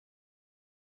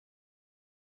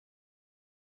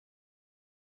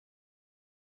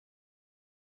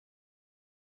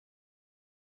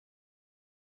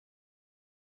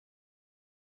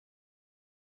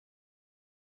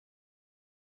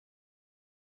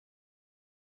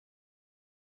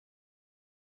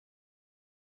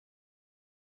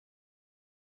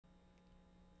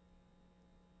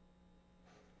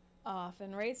Off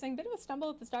and racing. Bit of a stumble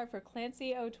at the start for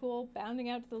Clancy O'Toole, bounding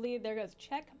out to the lead. There goes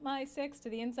Check My Six to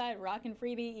the inside. Rockin'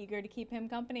 Freebie, eager to keep him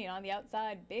company. And on the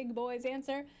outside, Big Boy's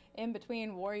Answer. In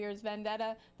between, Warriors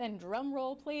Vendetta. Then Drum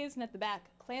Roll Please. And at the back,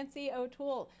 Clancy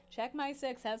O'Toole. Check My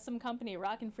Six has some company.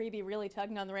 Rockin' Freebie really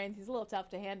tugging on the reins. He's a little tough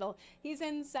to handle. He's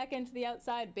in second to the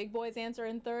outside. Big Boy's Answer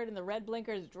in third. And the red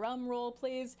blinkers, Drum Roll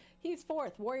Please. He's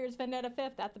fourth. Warriors Vendetta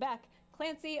fifth. At the back,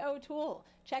 Clancy O'Toole.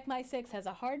 Check My Six has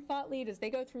a hard-fought lead as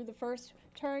they go through the first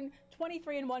turn.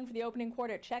 23-1 for the opening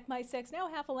quarter. Check My Six now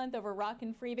half a length over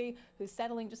Rockin' Freebie, who's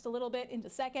settling just a little bit into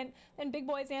second. Then Big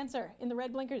Boy's Answer in the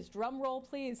red blinkers. Drum Roll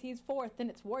Please. He's fourth. Then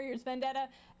it's Warriors Vendetta.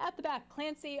 At the back,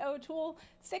 Clancy O'Toole.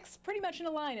 Six pretty much in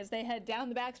a line as they head down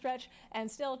the backstretch. And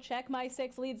still Check My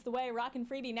Six leads the way. Rockin'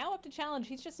 Freebie now up to challenge.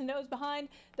 He's just a nose behind.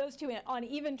 Those two on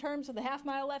even terms with a half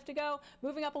mile left to go.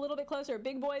 Moving up a little bit closer.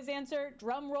 Big Boy's Answer.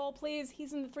 Drum Roll Please.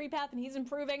 He's in the three path and he's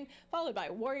improving, followed by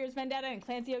Warriors Vendetta and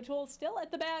Clancy O'Toole still at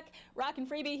the back. Rockin'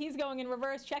 Freebie, he's going in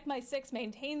reverse. Check My Six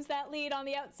maintains that lead on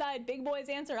the outside. Big Boy's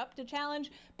Answer up to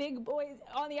challenge. Big Boy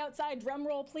on the outside. Drum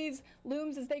Roll Please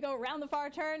looms as they go around the far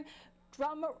turn.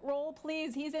 Drum Roll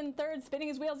Please, he's in third, spinning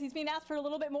his wheels. He's being asked for a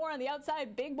little bit more on the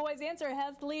outside. Big Boy's Answer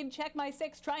has the lead. Check My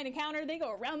Six trying to counter. They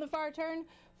go around the far turn.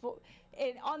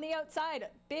 On the outside,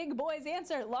 Big Boy's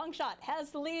Answer, long shot, has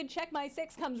the lead. Check My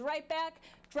Six comes right back.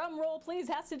 Drum Roll Please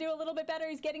has to do a little bit better.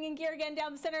 He's getting in gear again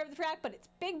down the center of the track, but it's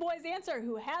Big Boy's Answer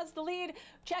who has the lead.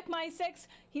 Check My Six,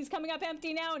 he's coming up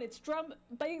empty now, and it's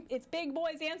Big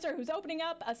Boy's Answer who's opening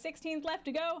up. A 16th left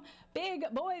to go. Big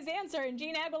Boy's Answer and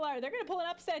Gene Aguilar, they're going to pull an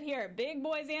upset here. Big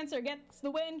Boy's Answer gets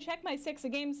the win. Check My Six a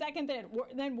game second,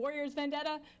 then Warriors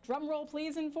Vendetta. Drum Roll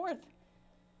Please in fourth.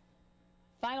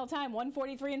 Final time,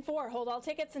 1:43 and 4. Hold all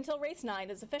tickets until race 9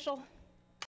 is official.